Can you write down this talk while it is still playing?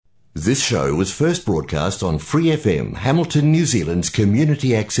This show was first broadcast on Free FM, Hamilton, New Zealand's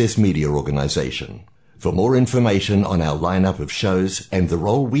community access media organisation. For more information on our lineup of shows and the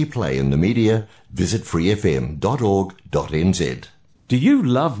role we play in the media, visit freefm.org.nz. Do you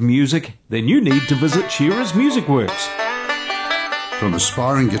love music? Then you need to visit Shearer's Music Works. From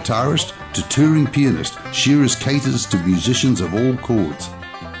aspiring guitarist to touring pianist, Shearer's caters to musicians of all chords.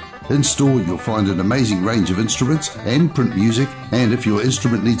 In store, you'll find an amazing range of instruments and print music, and if your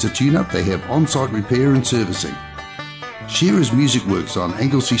instrument needs a tune-up, they have on-site repair and servicing. Shearer's Music Works on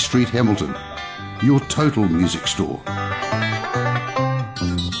Anglesey Street, Hamilton. Your total music store.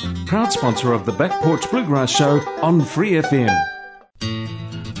 Proud sponsor of the Back Porch Bluegrass Show on Free FM.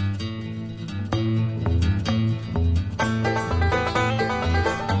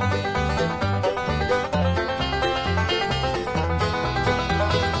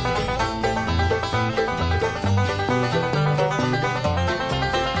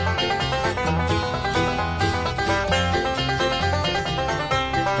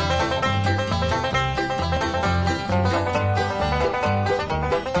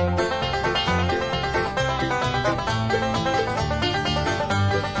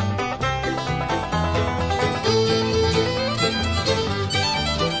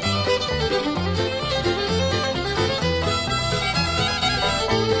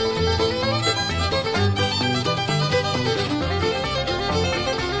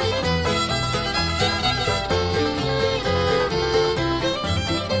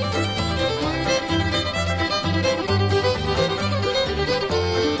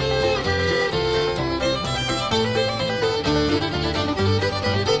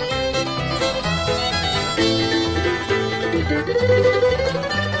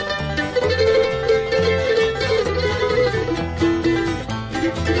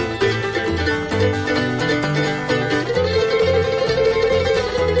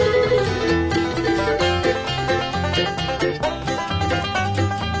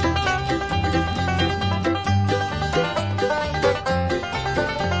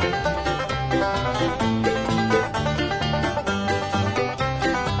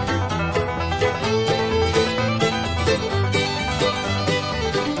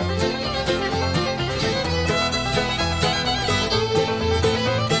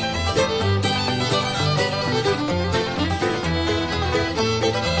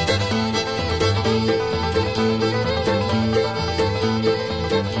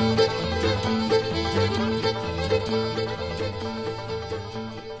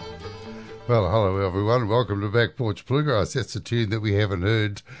 Well, hello everyone. Welcome to Back Porch Bluegrass. That's a tune that we haven't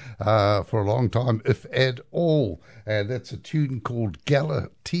heard for a long time, if at all. And that's a tune called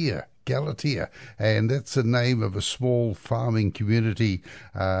Galatea, and that's the name of a small farming community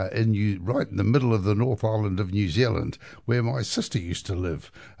right in the middle of the North Island of New Zealand, where my sister used to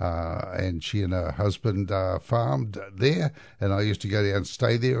live, and she and her husband farmed there, and I used to go down and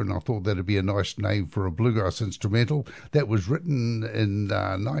stay there, and I thought that'd be a nice name for a bluegrass instrumental. That was written in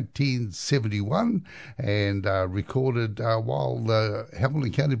 1971 and recorded while the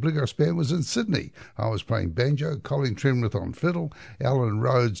Hamilton County Bluegrass Band was in Sydney. I was playing banjo, Colin Trenwith on fiddle, Alan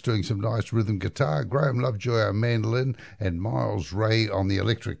Rhodes doing some nice rhythm guitar, Graham Lovejoy on mandolin, and Miles Ray on the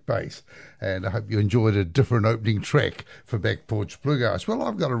electric bass. And I hope you enjoyed a different opening track for Back Porch Bluegrass. Well,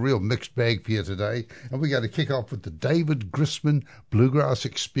 I've got a real mixed bag for you today, and we're going to kick off with the David Grisman Bluegrass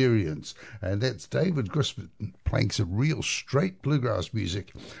Experience. And that's David Grisman playing some real straight bluegrass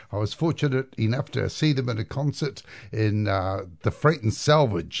music. I was fortunate enough to see them in a concert in the Freight and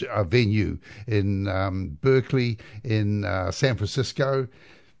Salvage venue in Berkeley, in San Francisco,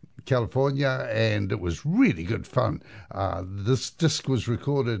 California, and it was really good fun. This disc was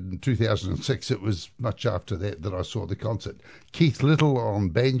recorded in 2006. It was much after that I saw the concert. Keith Little on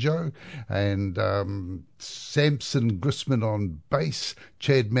banjo, and Samson Grisman on bass,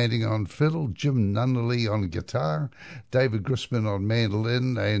 Chad Manning on fiddle, Jim Nunnally on guitar, David Grisman on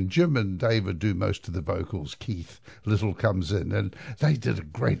mandolin, and Jim and David do most of the vocals. Keith Little comes in, and they did a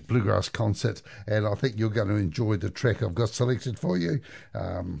great bluegrass concert, and I think you're going to enjoy the track I've got selected for you.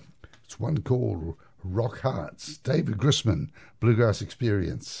 It's one called Rock Hearts. David Grisman, Bluegrass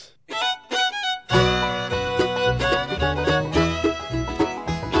Experience.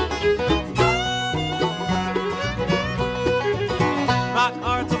 Rock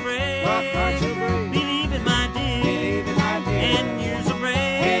hearts are brave, believe in my dear, and years are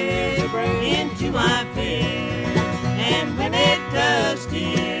brave, into my fear. And when it does,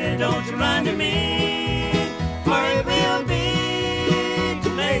 dear, don't you run to me, for it will be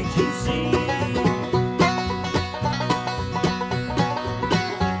too late to see.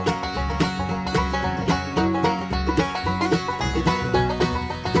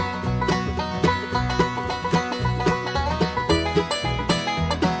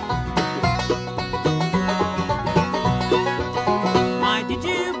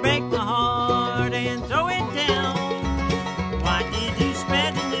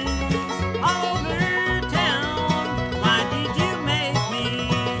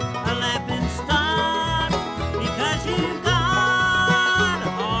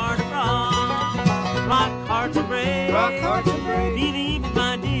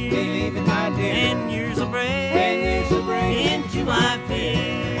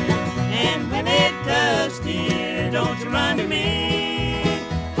 run to me,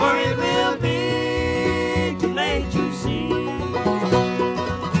 for it will be too late, you see.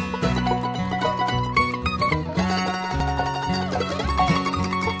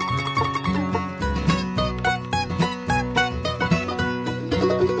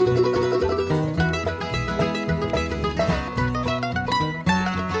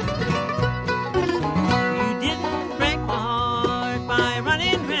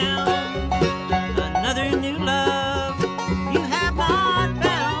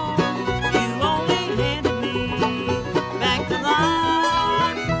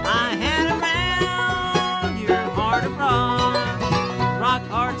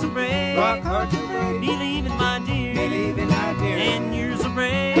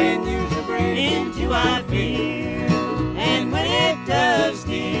 I fear, and when it does,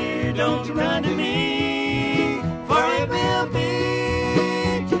 dear, don't you run to me, for it will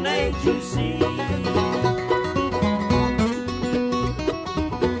be too late, you see.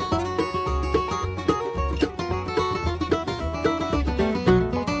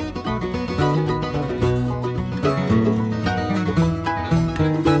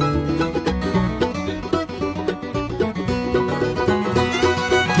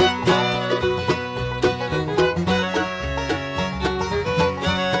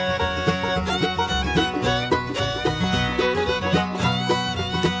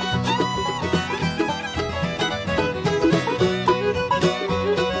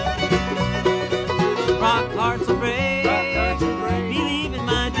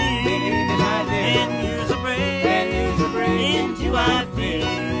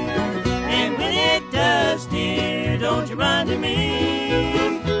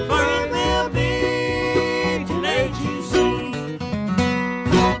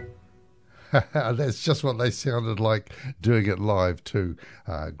 That's just what they sounded like doing it live too.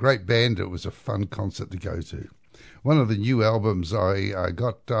 Great band. It was a fun concert to go to. One of the new albums I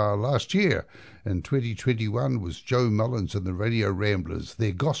got last year in 2021 was Joe Mullins and the Radio Ramblers,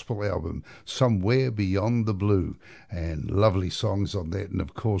 their gospel album, Somewhere Beyond the Blue, and lovely songs on that, and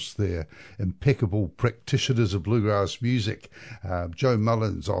of course their impeccable practitioners of bluegrass music, Joe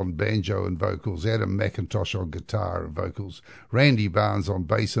Mullins on banjo and vocals, Adam McIntosh on guitar and vocals, Randy Barnes on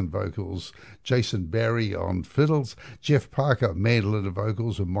bass and vocals, Jason Barry on fiddles, Jeff Parker mandolin and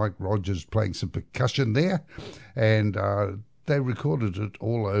vocals, and Mike Rogers playing some percussion there, and they recorded it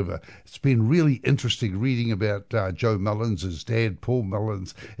all over. It's been really interesting reading about Joe Mullins, his dad, Paul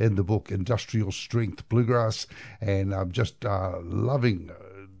Mullins, in the book Industrial Strength Bluegrass, and I'm just loving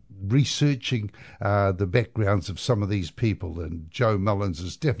researching the backgrounds of some of these people. And Joe Mullins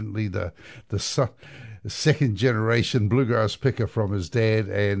is definitely the second generation bluegrass picker from his dad,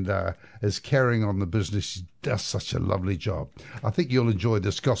 and is carrying on the business. He does such a lovely job. I think you'll enjoy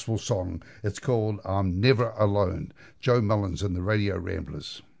this gospel song. It's called I'm Never Alone. Joe Mullins and the Radio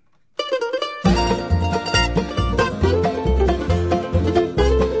Ramblers.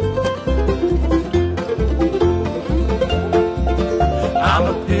 I'm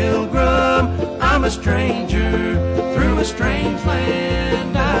a pilgrim, I'm a stranger, through a strange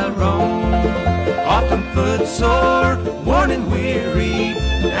land I roam. Often footsore, worn and weary,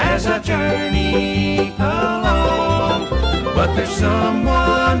 as I journey along. But there's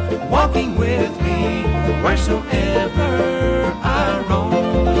someone walking with me, wheresoever I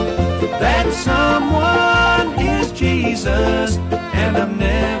roam. That someone is Jesus, and I'm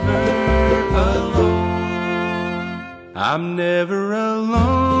never alone. I'm never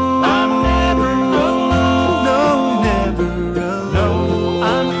alone. I'm never alone. No, never alone.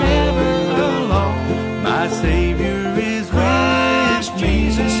 I'm never alone. My Savior is with me.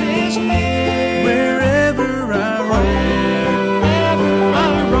 Jesus is near. Wherever I roam, wherever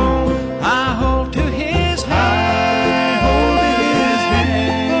I roam, I hold to His hand. I hold to His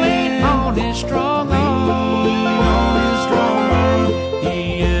hand. Lean on His strong arm. Lean on His strong arm.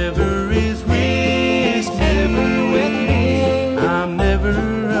 He ever is with, ever with me. I'm never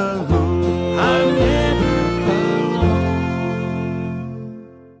alone. I'm never alone.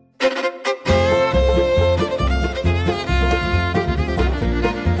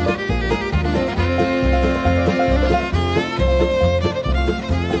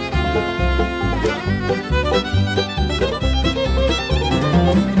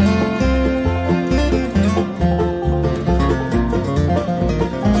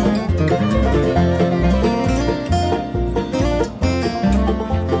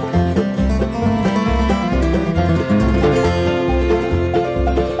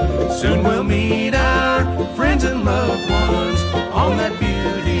 Soon we'll meet our friends and loved ones on that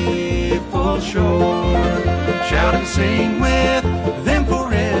beautiful shore. Shout and sing with them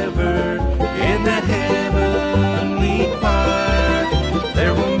forever in that heavenly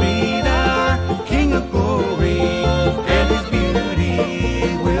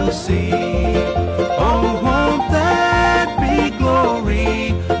will see. Oh, won't that be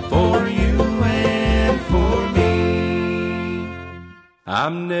glory for you and for me?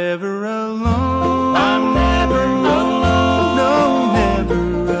 I'm never alone. I'm never alone. No, never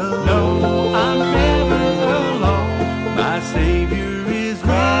alone. No, I'm never alone. My Savior is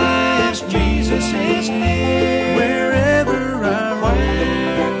Christ. Jesus is near. Wherever I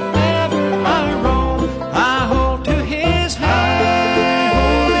roam, I hold to His hand.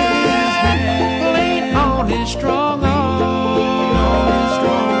 Lean on His strong arm.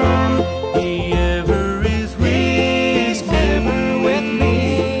 He ever is with me. He's never with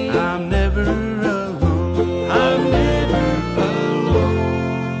me. I'm never alone. I'm never alone.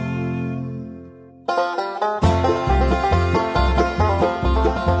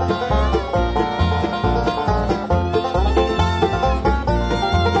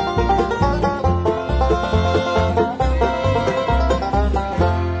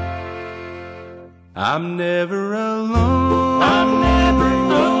 I'm never alone. I'm never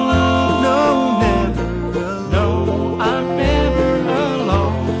alone. No, never alone. No, I'm never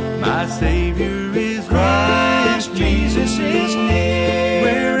alone. My Savior is Christ. Jesus is near.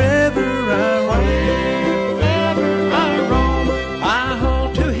 Wherever I roam, I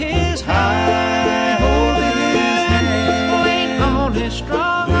hold to His hand. Hold to His hand. Lean on His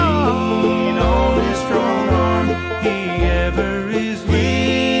strong arm. Lean on His strong arm. He ever is with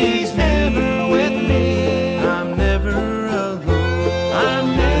me. He's never with me. I'm never alone.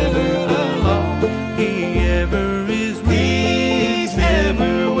 I'm never alone. He ever is with me. He's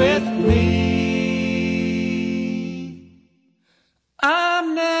never with me.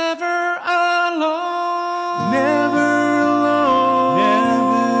 I'm never alone. Never alone.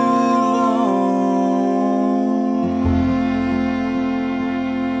 Never alone.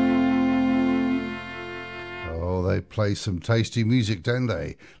 Oh, they play some tasty music, don't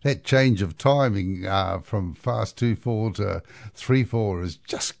they? That change of timing from fast 2/4 to 3/4 is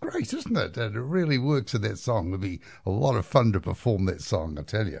just great, isn't it? And it really works in that song. It'll be a lot of fun to perform that song, I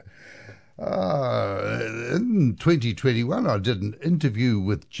tell you. In 2021, I did an interview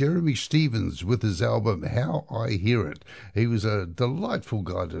with Jeremy Stevens with his album How I Hear It. He was a delightful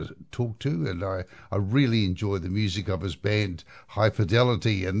guy to talk to, and I really enjoy the music of his band High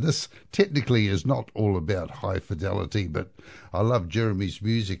Fidelity. And this technically is not all about High Fidelity, but I love Jeremy's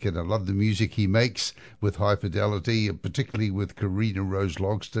music, and I love the music he makes with High Fidelity, particularly with Karina Rose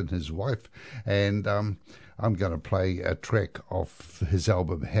Logston, his wife. And I'm going to play a track off his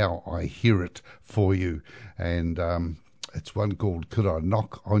album How I Hear It for you, and it's one called Could I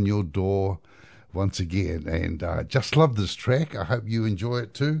Knock on Your Door Once Again, and just love this track. I hope you enjoy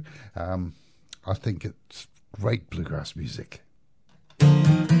it too. I think it's great bluegrass music.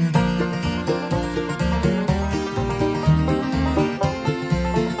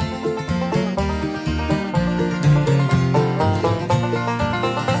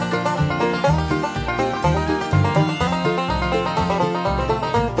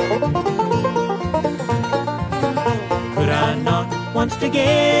 Once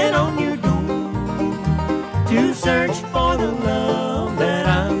again on your door to search for the love that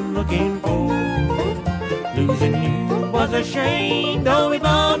I'm looking for. Losing you was a shame, though we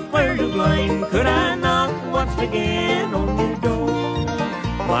both were to blame. Could I knock once again on your door?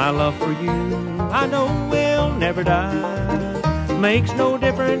 My love for you, I know will never die. Makes no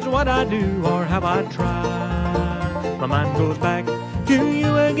difference what I do or how I try. My mind goes back to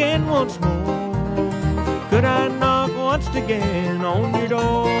you again once more. Could I knock once again on your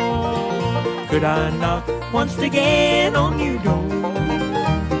door? Could I knock once again on your door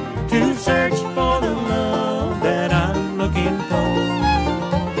to search for the love that I'm looking for?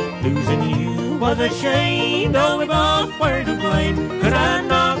 Losing you was a shame, though we both were to blame. Could I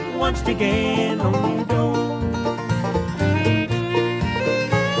knock once again on your door?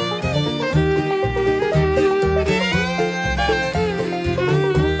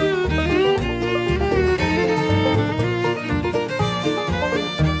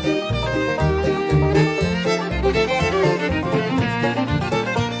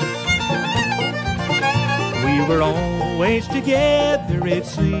 We're always together, it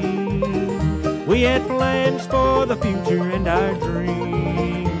seems. We had plans for the future and our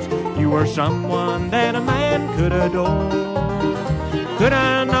dreams. You were someone that a man could adore. Could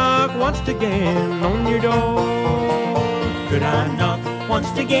I knock once again on your door? Could I knock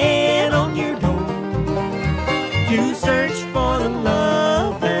once again on your door to search for the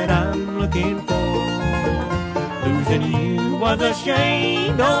love that I'm looking for? Losing you was a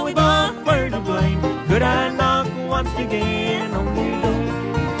shame, though we both were to blame. Could I knock once again on your door?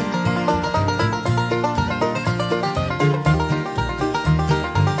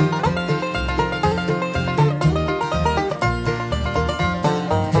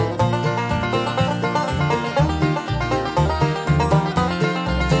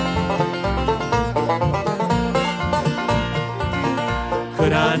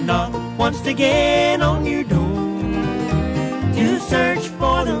 knock once again on your door to search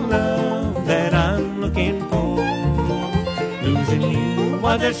for the love that I'm looking for. Losing you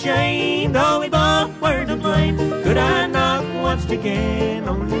was a shame, though we both were to blame. Could I knock once again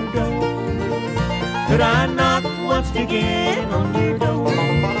on your door? Could I knock once again on your door?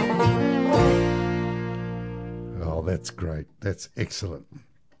 Oh, that's great. That's excellent.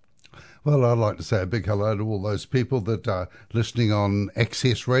 Well, I'd like to say a big hello to all those people that are listening on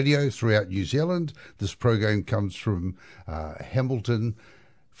Access Radio throughout New Zealand. This program comes from Hamilton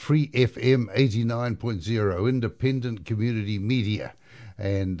Free FM 89.0, independent community media,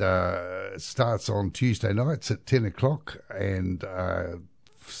 and starts on Tuesday nights at 10 o'clock, and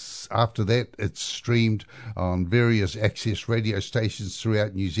after that it's streamed on various Access radio stations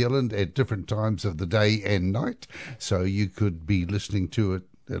throughout New Zealand at different times of the day and night, so you could be listening to it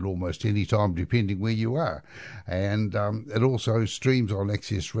at almost any time, depending where you are. And it also streams on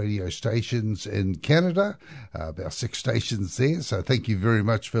Access radio stations in Canada, about 6 stations there. So thank you very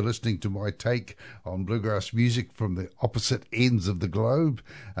much for listening to my take on bluegrass music from the opposite ends of the globe.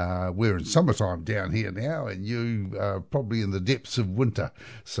 We're in summertime down here now, and you are probably in the depths of winter.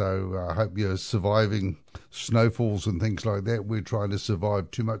 So I hope you're surviving snowfalls and things like that. We're trying to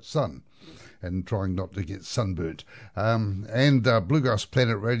survive too much sun and trying not to get sunburnt. And Bluegrass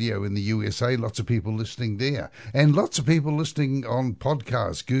Planet Radio in the USA, lots of people listening there. And lots of people listening on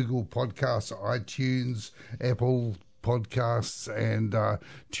podcasts, Google Podcasts, iTunes, Apple Podcasts, and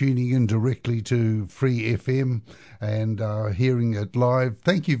tuning in directly to Free FM and hearing it live.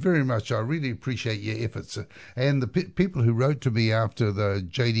 Thank you very much. I really appreciate your efforts. And the people who wrote to me after the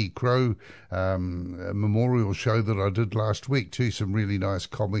J.D. Crowe memorial show that I did last week too, some really nice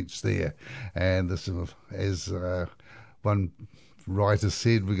comments there. And this, as one writer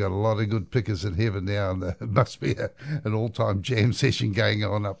said, we got a lot of good pickers in heaven now, and there must be an all-time jam session going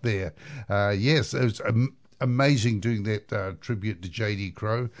on up there. Yes, it was amazing doing that tribute to J.D.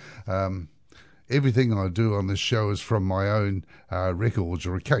 Crowe. Everything I do on this show is from my own records,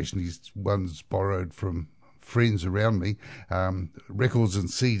 or occasionally one's borrowed from friends around me, records and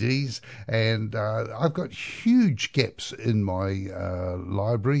CDs, and I've got huge gaps in my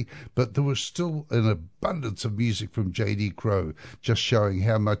library, but there was still an abundance of music from J.D. Crowe, just showing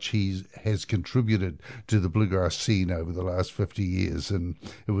how much he has contributed to the bluegrass scene over the last 50 years, and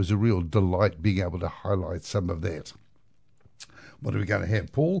it was a real delight being able to highlight some of that. What are we going to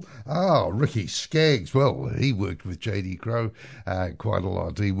have, Paul? Ricky Skaggs. Well, he worked with J.D. Crowe quite a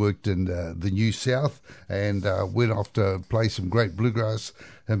lot. He worked in the New South and went off to play some great bluegrass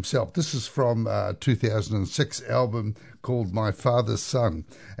himself. This is from 2006 album called My Father's Son,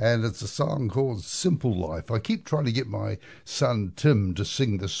 and it's a song called Simple Life. I keep trying to get my son Tim to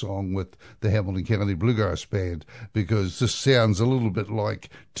sing this song with the Hamilton County Bluegrass Band, because this sounds a little bit like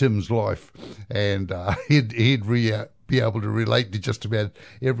Tim's life, and he'd be able to relate to just about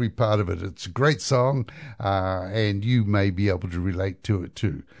every part of it. It's a great song, and you may be able to relate to it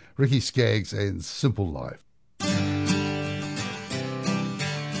too. Ricky Skaggs and Simple Life.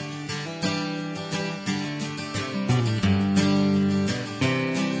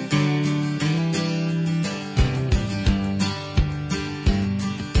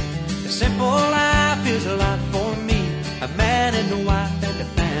 Simple life is a lot for me, a man and a wife and a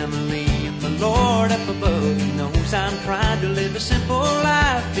family, and the Lord up above, He knows I'm trying to live a simple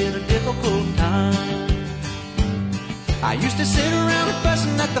life in a difficult time. I used to sit around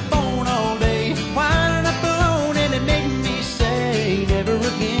fussing at the phone all day, whining up alone, and it made me say, never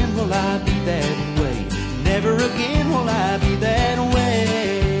again will I be that way, never again will I be that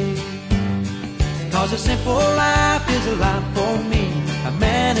way. 'Cause a simple life is a life for me, a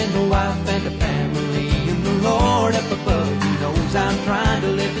man and a wife and a family, and the Lord up above, He knows I'm trying to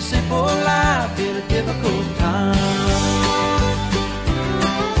live a simple life in a difficult time.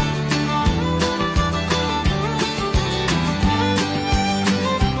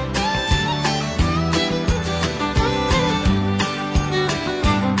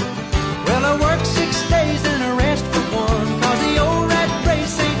 Well, I work 6 days and I rest for one, 'cause the old rat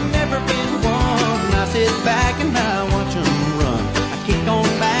race ain't never been won. I sit back and I watch 'em run, I kick on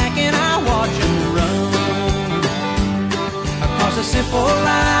back and I watch 'em run. 'Cause a simple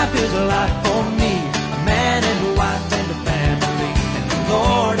life is a life for me, a man and a wife and a family, and the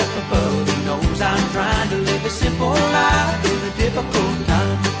Lord up above, He knows I'm trying to live a simple life in a difficult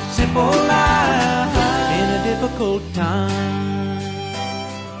time. Simple life in a difficult time.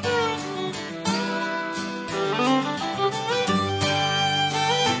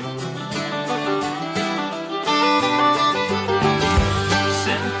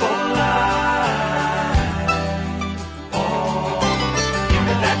 Simple life, oh, give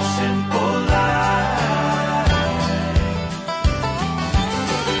me that that simple life.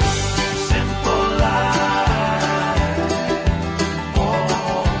 Simple life.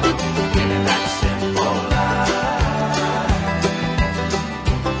 Oh, living that simple life.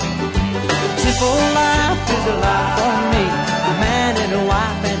 Simple life is a life for me, a man and a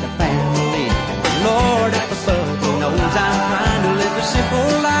wife and a family. Lord up above knows I'm trying to live a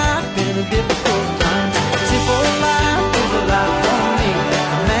simple life in a difficult time. Simple life is a life for me,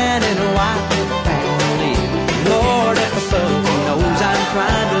 a man and a wife and a family. Lord up above knows I'm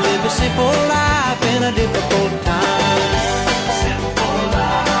trying to live a simple life in a difficult time. Simple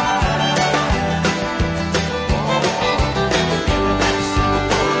life. Living that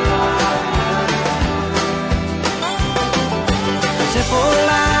simple life. Simple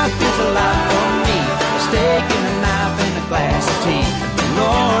life is a life for me, a steak and a knife and a glass of tea.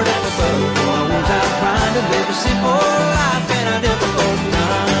 Lord up above knows I'm trying to live a simple life in a difficult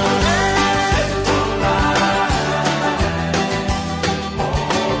time. Simple life.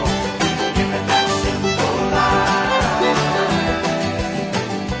 Living that simple life.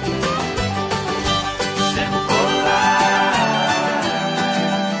 Simple life.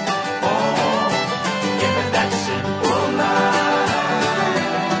 Oh, living that simple life.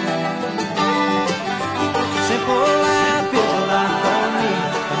 Simple life is a life for me,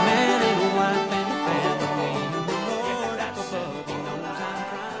 a man and a wife and a family. Lord up above knows I'm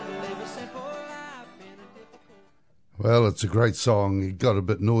trying to live a simple life in a difficult. Well, it's a great song. It got a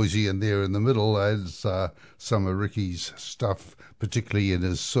bit noisy in there in the middle, as some of Ricky's stuff, particularly in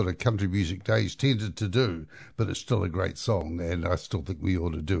his sort of country music days, tended to do. But it's still a great song, and I still think we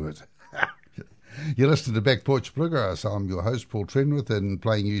ought to do it. You're listening to Back Porch Bluegrass. I'm your host, Paul Trenwith, and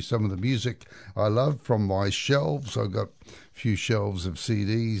playing you some of the music I love from my shelves. I've got a few shelves of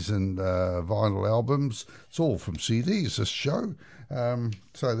CDs and vinyl albums. It's all from CDs, this show.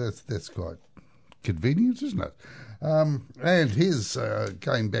 So that's quite convenient, isn't it? And here's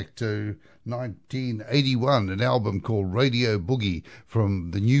going back to 1981, an album called Radio Boogie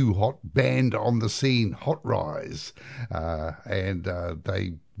from the new hot band on the scene, Hot Rise. And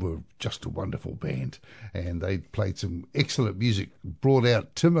they were just a wonderful band, and they played some excellent music. Brought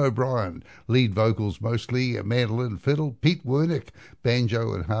out Tim O'Brien, lead vocals mostly, a mandolin, fiddle, Pete Wernick,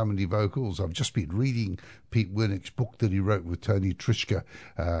 banjo and harmony vocals. I've just been reading Pete Wernick's book that he wrote with Tony Trischka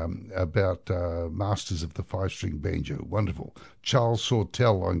about Masters of the Five-String Banjo. Wonderful. Charles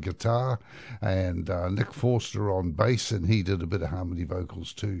Sawtell on guitar, and Nick Forster on bass, and he did a bit of harmony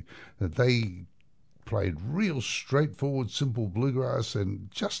vocals too. They played real straightforward, simple bluegrass and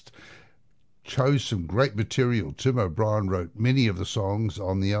just chose some great material. Tim O'Brien wrote many of the songs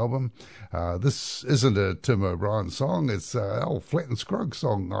on the album. This isn't a Tim O'Brien song, it's an old Flat and Scruggs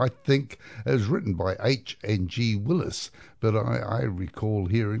song. I think it was written by H. and G. Willis, but I recall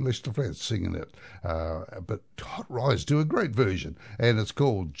hearing Lester Flatt singing it. But Hot Rise do a great version, and it's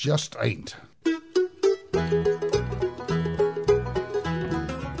called Just Ain't.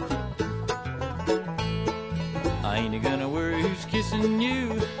 I ain't gonna worry who's kissing you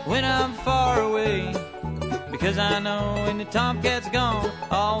when I'm far away, because I know when the tomcat's gone,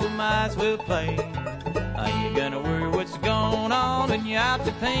 all the mice will play. I ain't gonna worry what's going on when you're out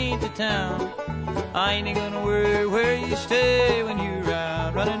to paint the town. I ain't gonna worry where you stay when you're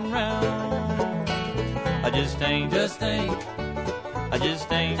out running round. I just ain't, I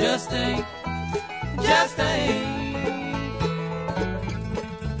just ain't, just ain't, just ain't.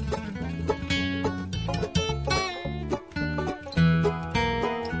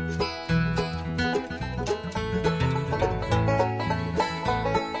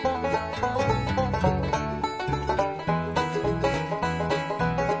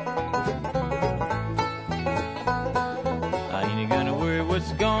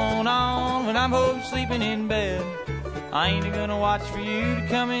 I'm home sleeping in bed. I ain't gonna watch for you to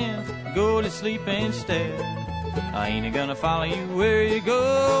come in, go to sleep instead. I ain't gonna follow you where you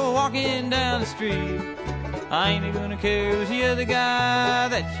go, walking down the street. I ain't gonna care who's the other guy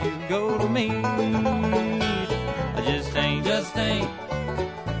that you go to meet. I just ain't, just ain't,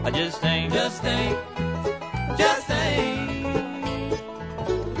 I just ain't, just ain't, just ain't.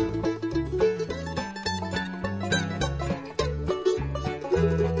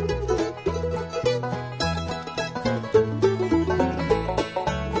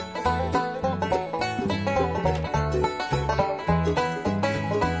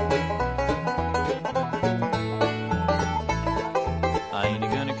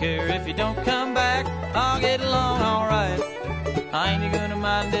 I ain't gonna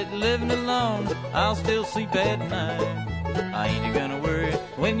mind it living alone, I'll still sleep at night. I ain't gonna worry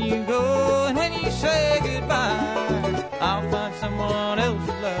when you go and when you say goodbye. I'll find someone else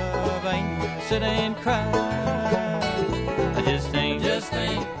to love. I ain't gonna sit and cry. I just ain't, just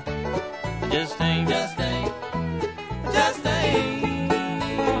ain't, just ain't, just ain't, just ain't.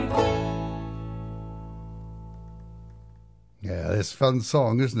 Yeah, that's a fun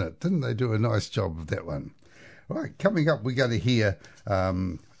song, isn't it? Didn't they do a nice job of that one? Right, coming up, we're going to hear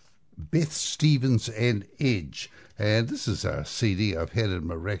Beth Stevens and Edge. And this is a CD I've had in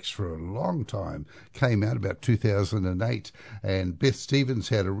my racks for a long time. Came out about 2008. And Beth Stevens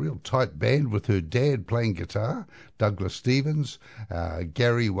had a real tight band with her dad playing guitar, Douglas Stevens,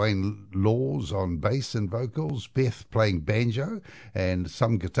 Gary Wayne Laws on bass and vocals, Beth playing banjo and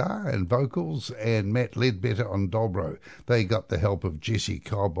some guitar and vocals, and Matt Ledbetter on dobro. They got the help of Jesse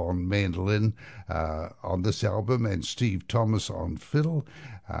Cobb on mandolin on this album, and Steve Thomas on fiddle,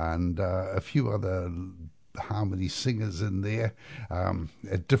 and a few other harmony singers in there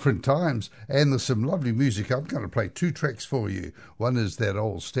at different times. And there's some lovely music. I'm going to play two tracks for you. One is that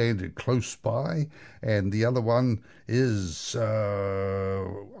old standard Close By, and the other one is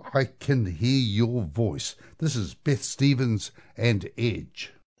I Can Hear Your Voice. This is Beth Stevens and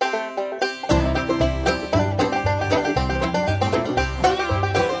Edge.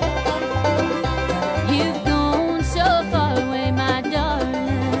 You've gone so far away, my darling.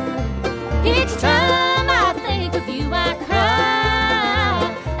 Each time you I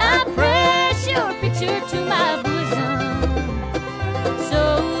cry, I press your picture to my bosom so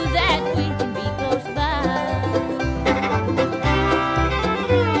that we can be close by.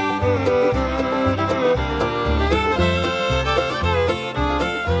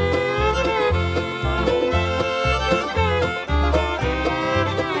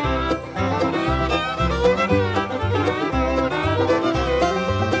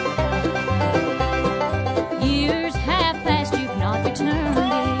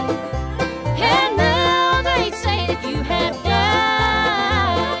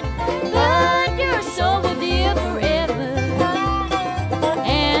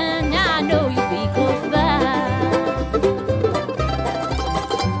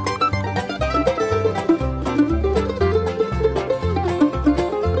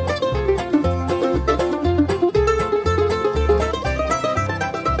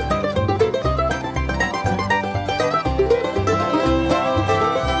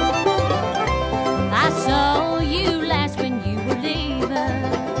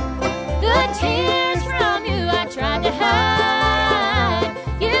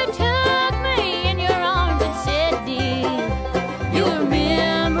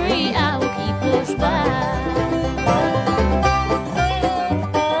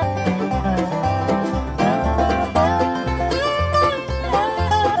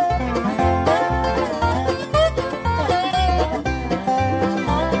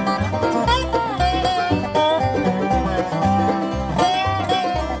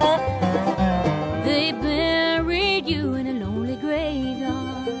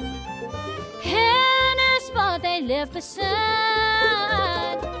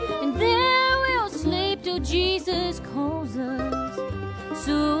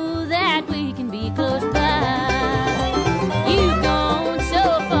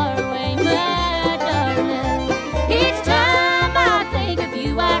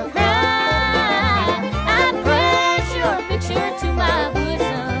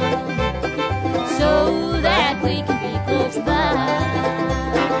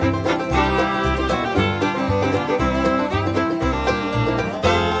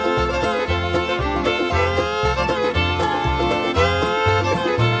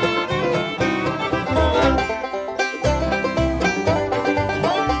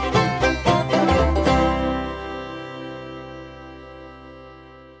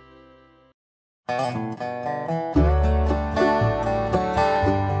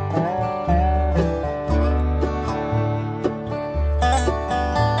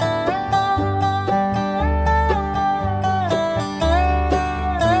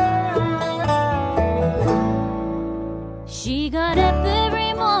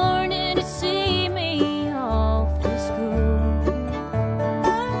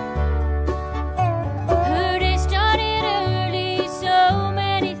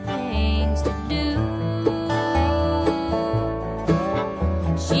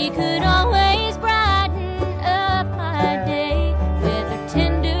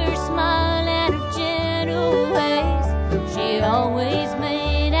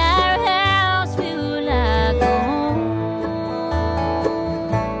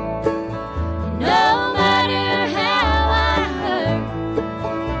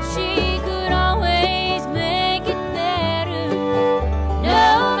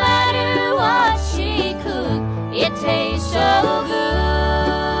 It tastes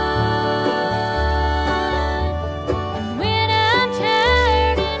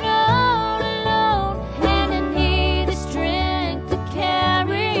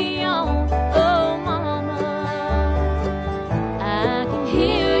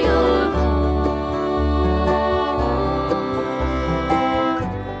hear your voice.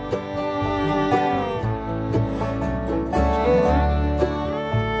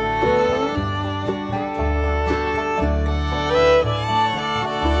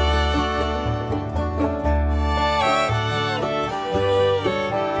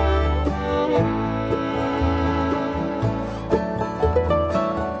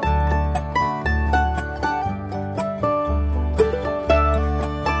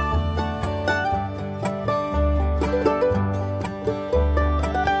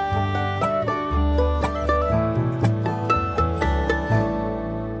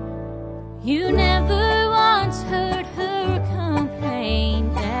 You never once heard her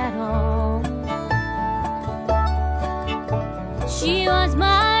complain at all. She was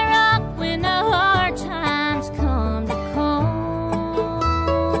my rock when the hard times come to call.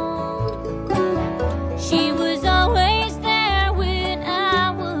 She was always there when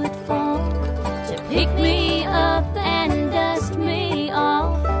I would fall, to pick me up and dust me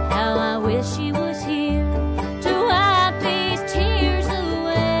off. How I wish she was here to wipe these tears away.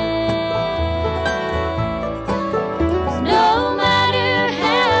 No matter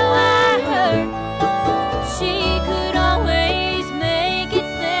how I hurt, she could always make it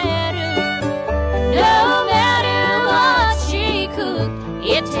better. No matter what she cooked,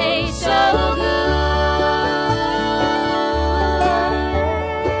 it tastes so good.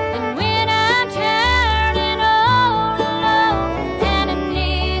 And when I'm tired and all alone, and I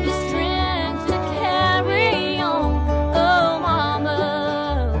need the strength to carry on, oh mama,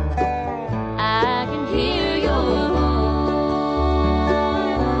 I can hear your voice.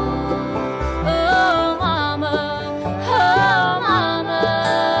 Oh mama,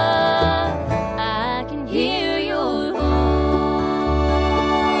 I can hear your voice.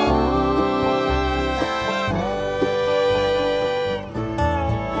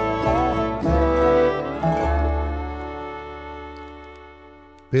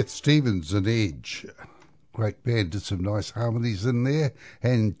 Beth Stevens and Edge. Great band, did some nice harmonies in there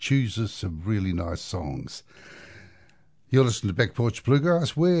and chooses some really nice songs. You're listening to Back Porch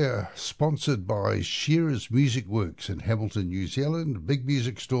Bluegrass. We're sponsored by Shearer's Music Works in Hamilton, New Zealand, a big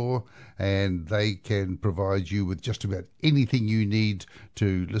music store, and they can provide you with just about anything you need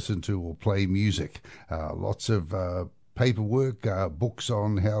to listen to or play music. Lots of paperwork, books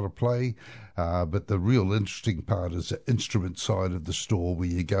on how to play, but the real interesting part is the instrument side of the store, where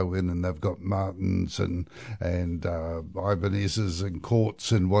you go in and they've got Martins and Ibanez's and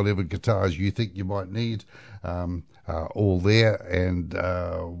Courts and whatever guitars you think you might need, all there. And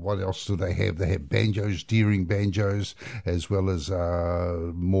what else do they have? They have banjos, Deering banjos, as well as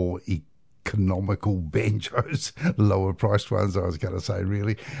more economical banjos, lower priced ones, I was going to say,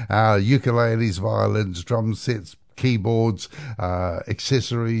 really. Ukuleles, violins, drum sets, keyboards,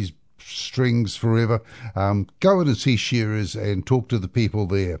 accessories, strings forever. Go in and see Shearers and talk to the people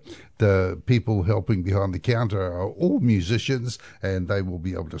there. The people helping behind the counter are all musicians, and they will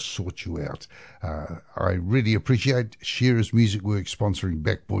be able to sort you out. I really appreciate Shearers Music Works sponsoring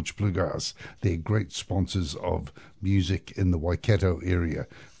Back Porch Bluegrass. They're great sponsors of music in the Waikato area,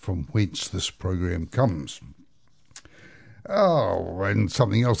 from whence this program comes. Oh, and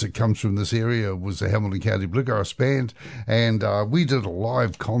something else that comes from this area was the Hamilton County Bluegrass Band, and we did a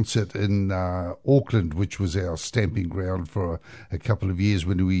live concert in Auckland, which was our stamping ground for a couple of years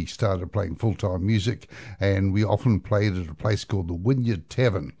when we started playing full-time music, and we often played at a place called the Wynyard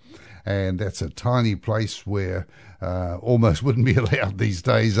Tavern, and that's a tiny place where almost wouldn't be allowed these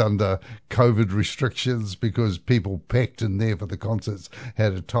days under COVID restrictions, because people packed in there for the concerts,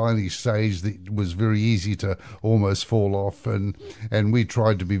 had a tiny stage that was very easy to almost fall off, and we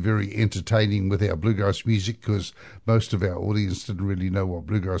tried to be very entertaining with our bluegrass music, because most of our audience didn't really know what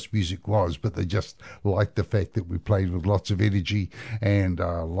bluegrass music was, but they just liked the fact that we played with lots of energy and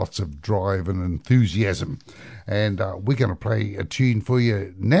lots of drive and enthusiasm. And we're going to play a tune for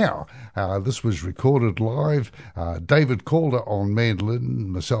you now. This was recorded live. David Calder on mandolin,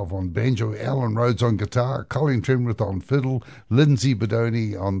 myself on banjo, Alan Rhodes on guitar, Colin Trenwith on fiddle, Lindsay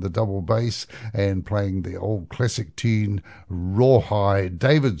Bedoni on the double bass, and playing the old classic tune Rawhide.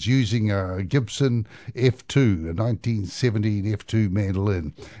 David's using a Gibson F2, a 1917 F2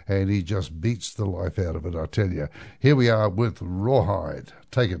 mandolin, and he just beats the life out of it, I tell you. Here we are with Rawhide.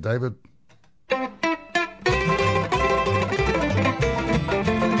 Take it, David.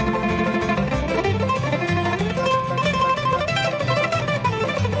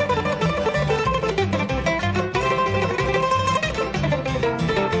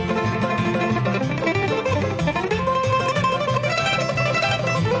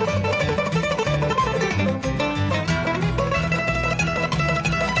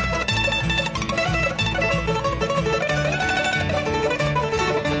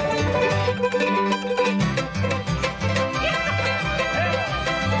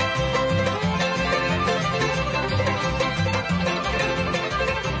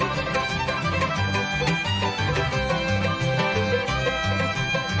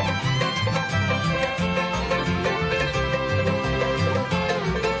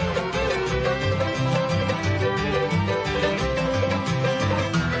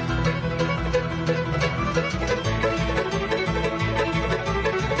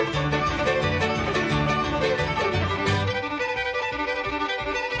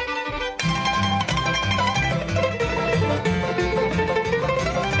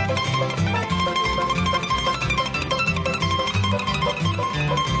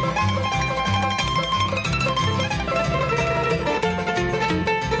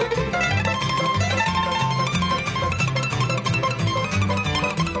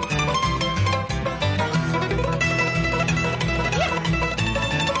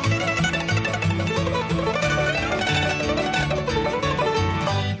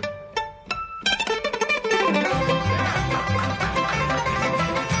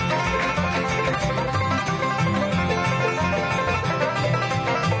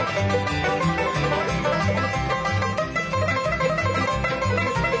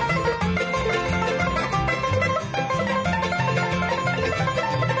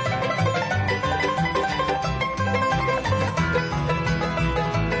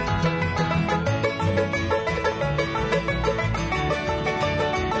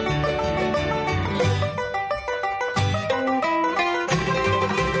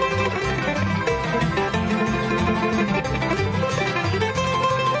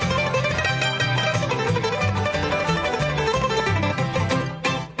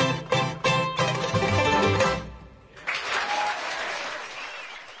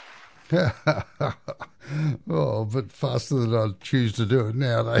 Oh, a bit faster than I'd choose to do it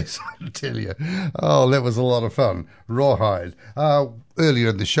nowadays, I tell you. Oh, that was a lot of fun. Rawhide. Earlier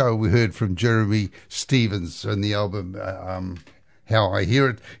in the show, we heard from Jeremy Stevens and the album How I Hear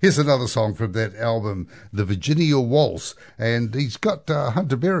It. Here's another song from that album, The Virginia Waltz, and he's got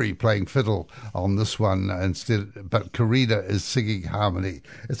Hunter Berry playing fiddle on this one instead, but Karina is singing harmony.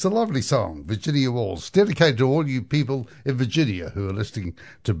 It's a lovely song, Virginia Waltz, dedicated to all you people in Virginia who are listening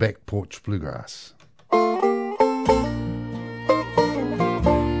to Back Porch Bluegrass.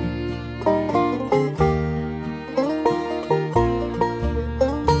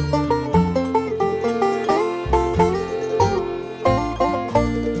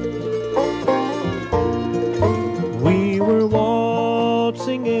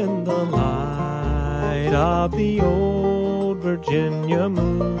 Of the old Virginia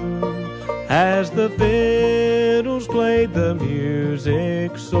moon, as the fiddles played the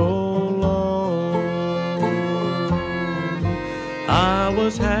music so low, I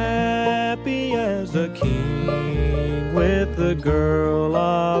was happy as a king with the girl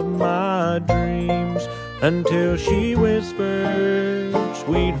of my dreams, until she whispered,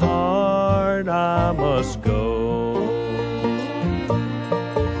 "Sweetheart, I must go."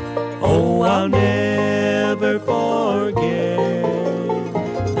 Oh, I'll never forget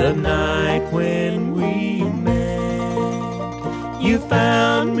the night when we met. You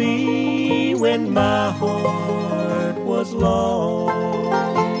found me when my heart was lost.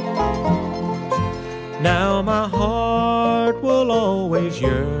 Now my heart will always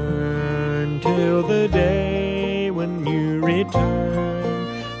yearn till the day when you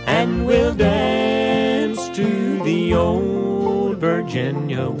return, and we'll dance to the old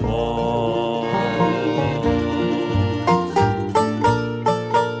Virginia Waltz.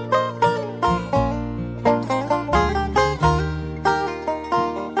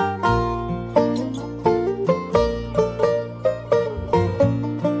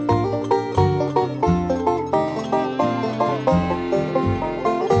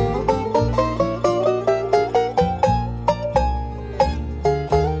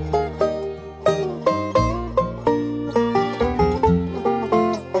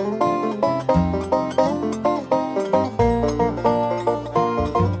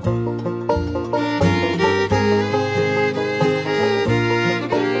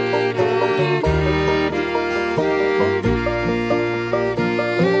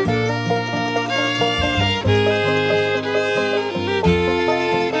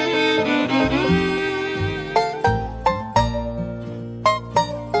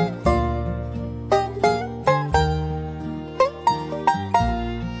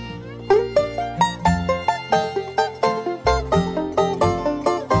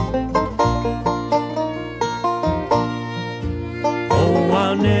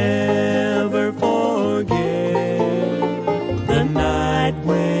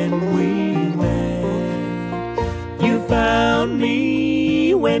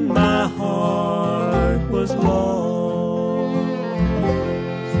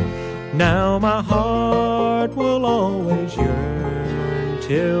 Now my heart will always yearn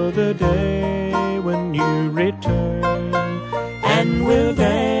till the day when you return, and we'll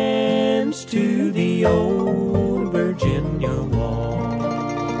dance to the old Virginia Waltz.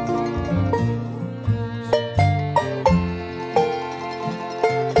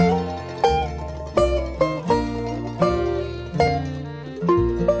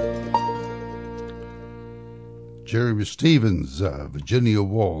 Jeremy Stevens, Virginia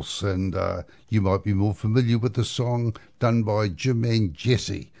Waltz, and you might be more familiar with the song done by Jim and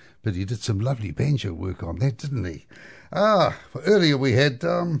Jesse, but he did some lovely banjo work on that, didn't he? Earlier we had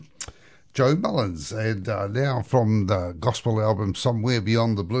Joe Mullins, and now from the gospel album Somewhere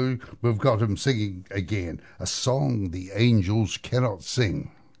Beyond the Blue, we've got him singing again, a song the angels cannot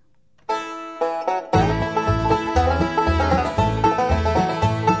sing.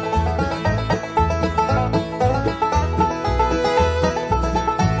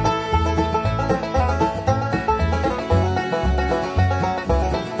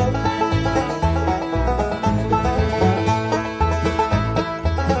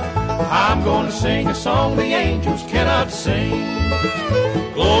 Sing a song the angels cannot sing.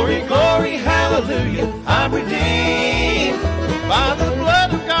 Glory, glory, hallelujah, I'm redeemed by the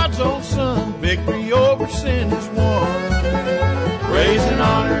blood of God's own Son. Victory over sin is won. Praise and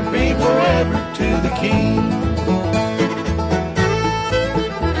honor be forever to the King.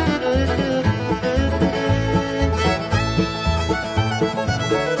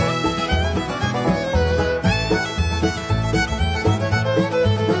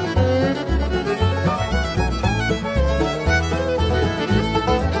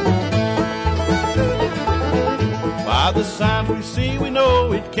 By the signs we see, we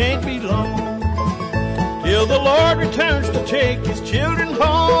know it can't be long till the Lord returns to take his children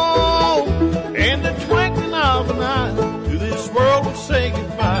home. In the twinkling of an eye, to this world will say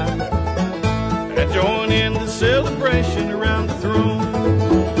goodbye and join in the celebration around the throne.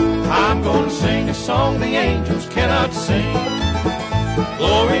 I'm gonna sing a song the angels cannot sing.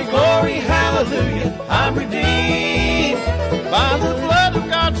 Glory, glory, hallelujah, I'm redeemed by the blood of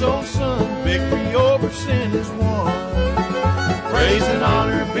God's own Son. Victory over sin is won. Praise and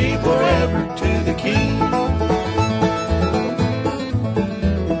honor be forever to the King.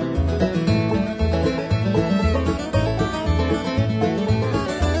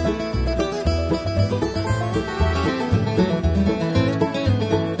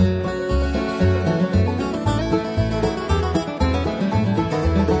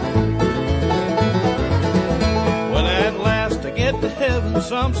 When at last I get to heaven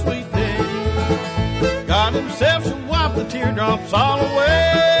some sweet day, God himself shall wipe the teardrops all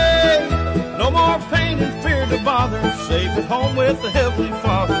away. No more pain and fear to bother, safe at home with the Heavenly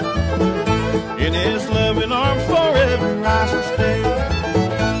Father. In his loving arms forever I shall stay.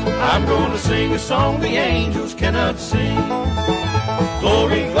 I'm gonna sing a song the angels cannot sing.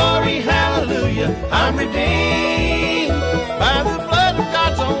 Glory, glory, hallelujah, I'm redeemed by the blood of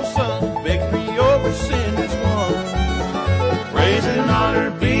God's own Son. Victory over sin is won. Praise and honor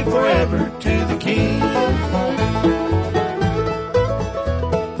be forever to the King.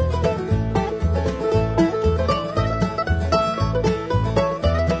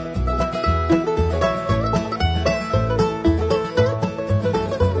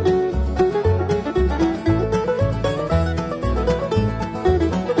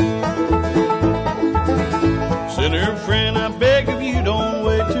 Sinner friend, I beg of you, don't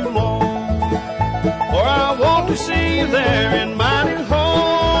wait too long, for I want to see you there in my new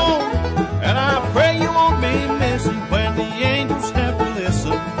home. And I pray you won't be missing when the angels have to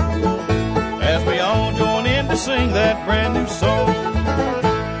listen, as we all join in to sing that brand new song.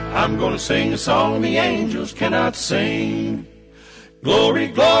 I'm gonna sing a song the angels cannot sing. Glory,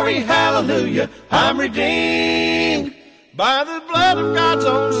 glory, hallelujah, I'm redeemed by the blood of God's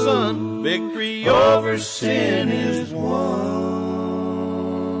own Son. Victory over sin is won.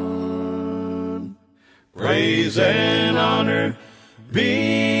 Praise and honor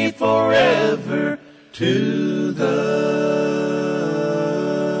be forever to the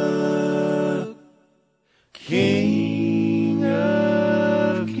King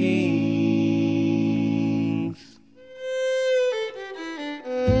of Kings.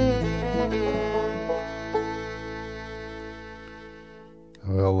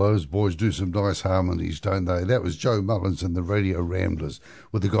 Well, those boys do some nice harmonies, don't they? That was Joe Mullins and the Radio Ramblers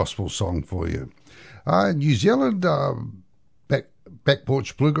with the gospel song for you. New Zealand, Back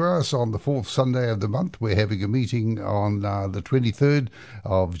Porch Bluegrass on the fourth Sunday of the month. We're having a meeting on the 23rd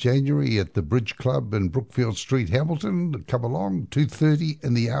of January at the Bridge Club in Brookfield Street, Hamilton. Come along, 2:30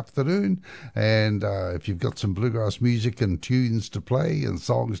 in the afternoon. And if you've got some bluegrass music and tunes to play and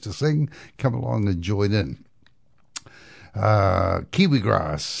songs to sing, come along and join in.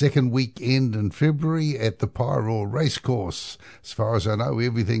 Kiwigrass, second weekend in February at the Pyro Racecourse. As far as I know,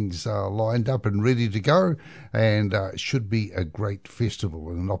 everything's lined up and ready to go, and it should be a great festival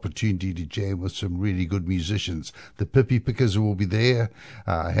and an opportunity to jam with some really good musicians. The Pippi Pickers will be there,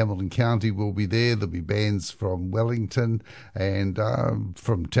 Hamilton County will be there, there'll be bands from Wellington and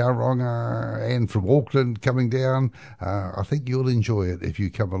from Tauranga and from Auckland coming down. I think you'll enjoy it if you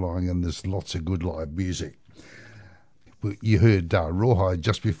come along, and there's lots of good live music. You heard Rawhide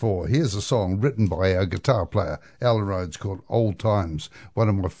just before. Here's a song written by our guitar player, Alan Rhodes, called Old Times, one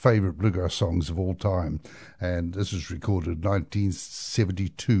of my favourite bluegrass songs of all time. And this was recorded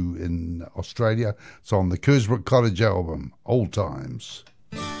 1972 in Australia. It's on the Kersbrook Cottage album, Old Times.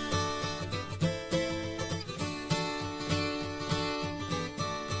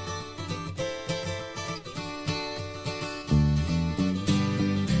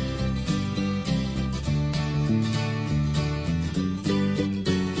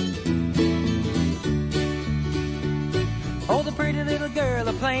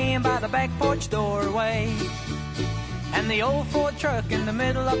 Playing by the back porch doorway, and the old Ford truck in the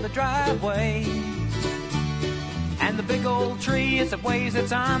middle of the driveway, and the big old tree as it waves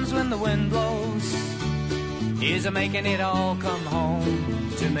its arms when the wind blows is a making it all come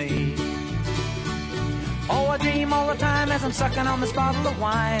home to me. Oh, I dream all the time as I'm sucking on this bottle of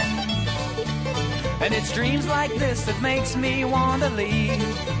wine, and it's dreams like this that makes me want to leave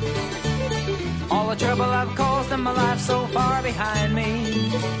all the trouble I've caused in my life so far behind me,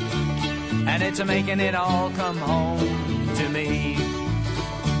 and it's a making it all come home to me.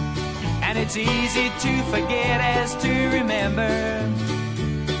 And it's easy to forget as to remember.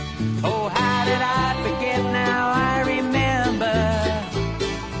 Oh, how did I forget? Now I remember.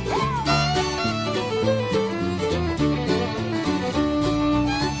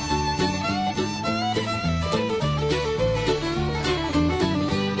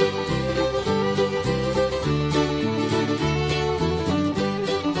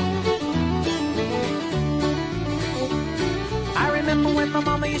 When my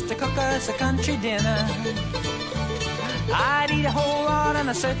mama used to cook us a country dinner, I'd eat a whole lot and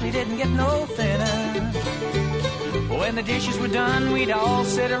I certainly didn't get no thinner. When the dishes were done, we'd all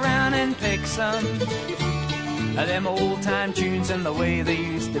sit around and pick some of them old-time tunes and the way they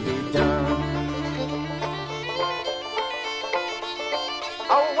used to be done.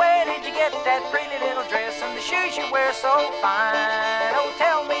 Oh, where did you get that pretty little dress and the shoes you wear so fine? Oh,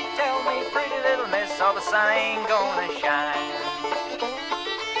 tell me, pretty little miss, all the sun ain't gonna shine.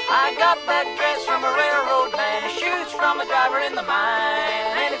 I got that dress from a railroad man, shoes from a driver in the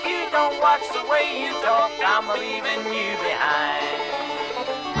mine. And if you don't watch the way you talk, I'm leaving you behind.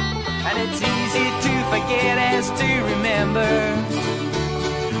 And it's easy to forget as to remember.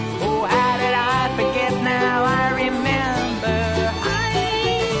 Oh, how did I forget? Now I remember.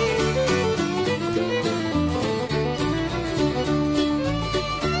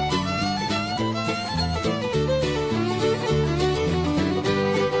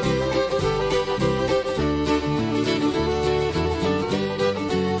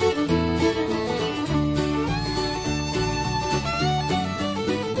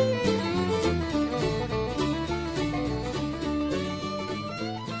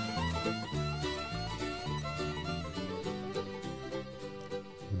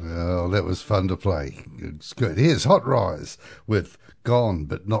 That was fun to play. It's good. Here's Hot Rise with Gone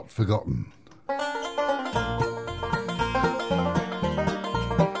But Not Forgotten.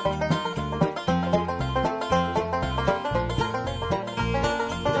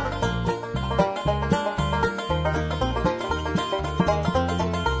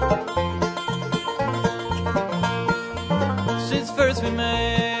 Since first we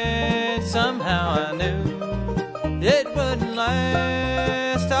met, somehow I knew it wouldn't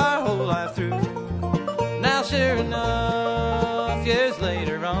last our whole life through. Now sure enough, years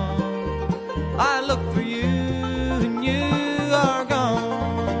later on, I look for you and you are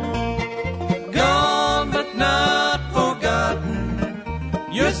gone. Gone but not forgotten,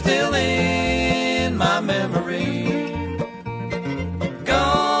 you're still in my memory.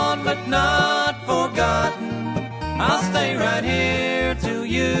 Gone but not forgotten, I'll stay right here till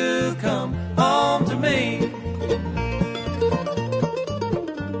you come home to me.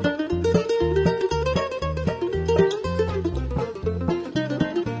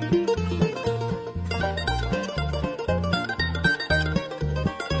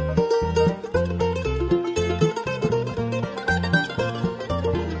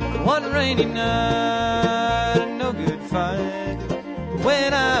 One rainy night, no good fight,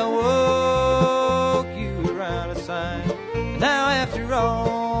 when I woke you were out of sight. Now after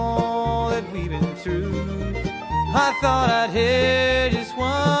all that we've been through, I thought I'd hear just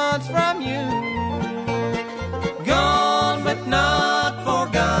once from you. Gone but not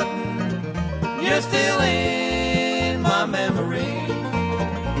forgotten, you're still in my memory.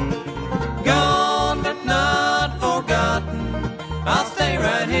 Gone but not forgotten, I'll stay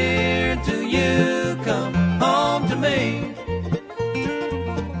right here till you come home to me.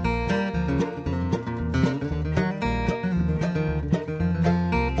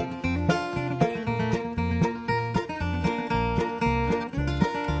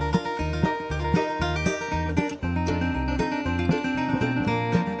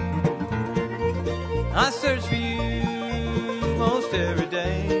 I search for you most every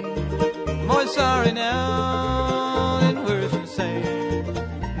day, more sorry now than words can say.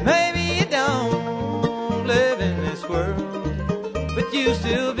 Maybe you don't live in this world, but you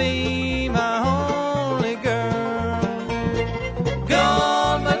still be my only girl.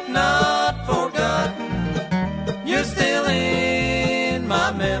 Gone but not forgotten, you're still in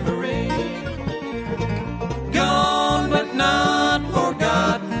my memory. Gone but not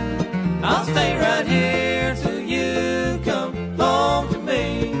forgotten, I'll stay right here till you come home to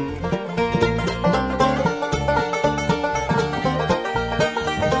me.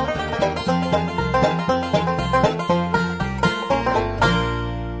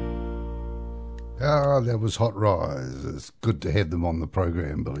 That was Hot Rise. It's good to have them on the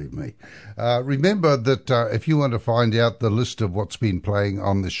program, believe me. Remember that if you want to find out the list of what's been playing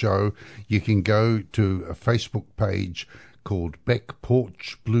on the show, you can go to a Facebook page called Back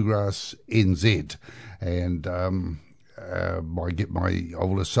Porch Bluegrass NZ, and I get my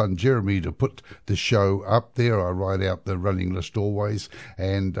oldest son Jeremy to put the show up there. I write out the running list always,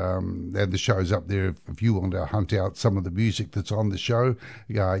 and the show's up there. If you want to hunt out some of the music that's on the show,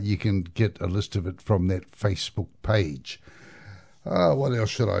 you can get a list of it from that Facebook page. What else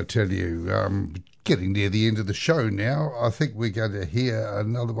should I tell you? Getting near the end of the show now. I think we're going to hear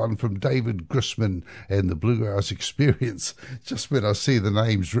another one from David Grisman and the Bluegrass Experience. Just when I see the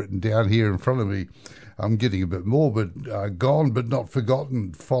names written down here in front of me, I'm getting a bit morbid. Gone but not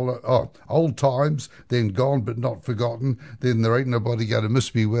forgotten. Old times, then gone but not forgotten. Then there ain't nobody going to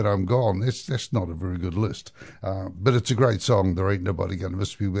miss me when I'm gone. That's not a very good list. But it's a great song. There ain't nobody going to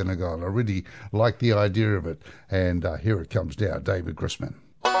miss me when I'm gone. I really like the idea of it. And here it comes now, David Grisman.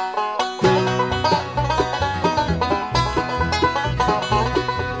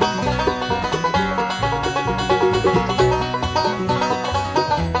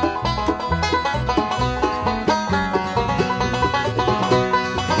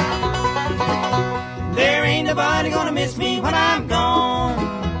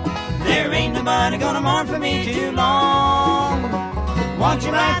 Nobody gonna mourn for me too long. Won't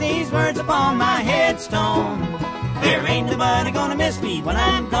you write these words upon my headstone? There ain't nobody gonna miss me when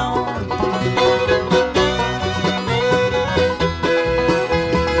I'm gone.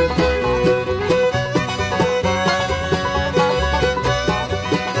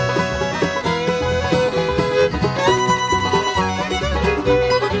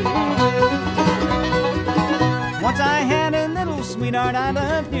 Once I had a little sweetheart I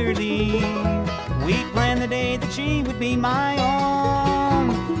loved dearly. We planned the day that she would be my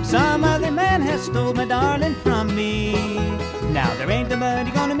own. Some other man has stole my darling from me. Now there ain't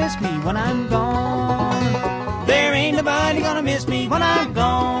nobody gonna miss me when I'm gone. There ain't nobody gonna miss me when I'm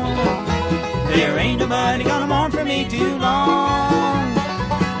gone. There ain't nobody gonna mourn for me too long.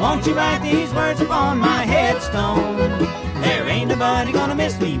 Won't you write these words upon my headstone? There ain't nobody gonna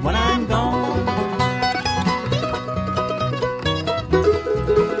miss me when I'm gone.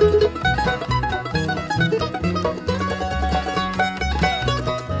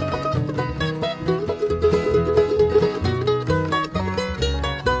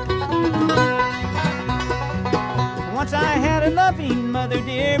 Mother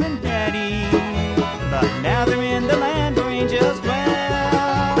dear and daddy, but now they're in the land where angels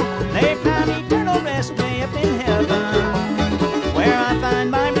dwell. They found eternal rest way up in heaven, where I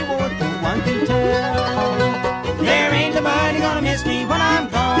find my reward for one can tell. There ain't nobody gonna miss me when I'm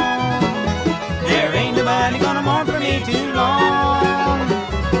gone. There ain't nobody gonna mourn for me too long.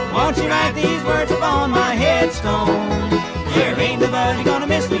 Won't you write these words upon my headstone? There ain't nobody gonna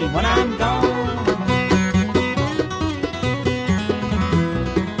miss me when I'm gone.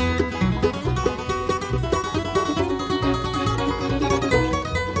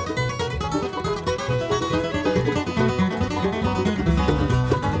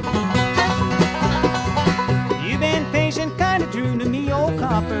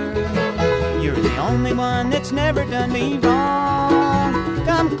 You're the only one that's never done me wrong.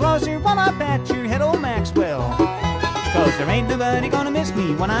 Come closer while I pat your head, old Maxwell, 'cause there ain't nobody gonna miss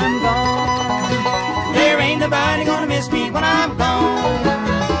me when I'm gone. There ain't nobody gonna miss me when I'm gone.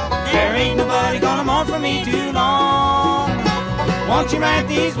 There ain't nobody gonna mourn for me too long. Won't you write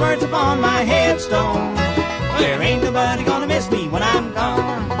these words upon my headstone? There ain't nobody gonna miss me when I'm gone.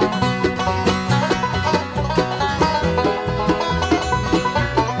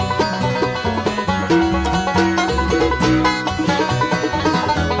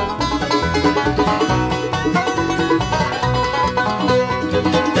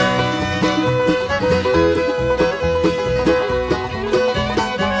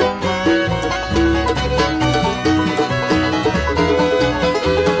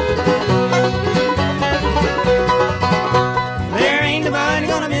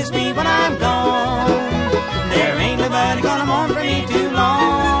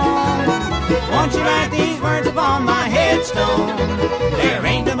 Won't you write these words upon my headstone? There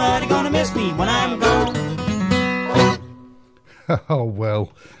ain't nobody gonna miss me when I'm gone. Oh,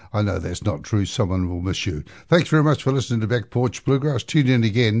 well, I know that's not true. Someone will miss you. Thanks very much for listening to Back Porch Bluegrass. Tune in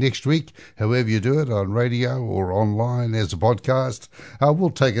again next week, however you do it, on radio or online as a podcast. We'll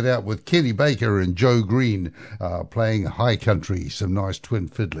take it out with Kenny Baker and Joe Green playing High Country, some nice twin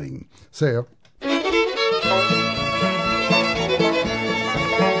fiddling. See ya.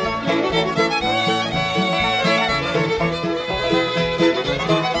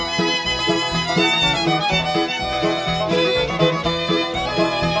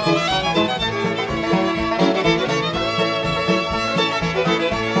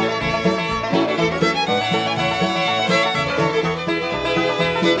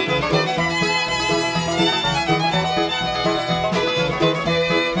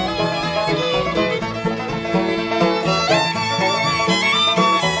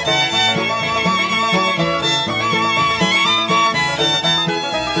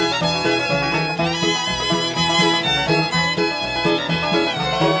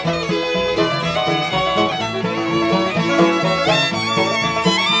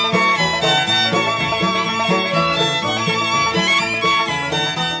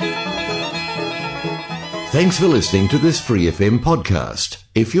 Thanks for listening to this Free FM podcast.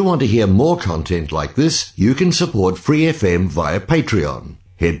 If you want to hear more content like this, you can support Free FM via Patreon.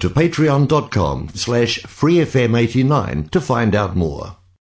 Head to patreon.com/freefm89 to find out more.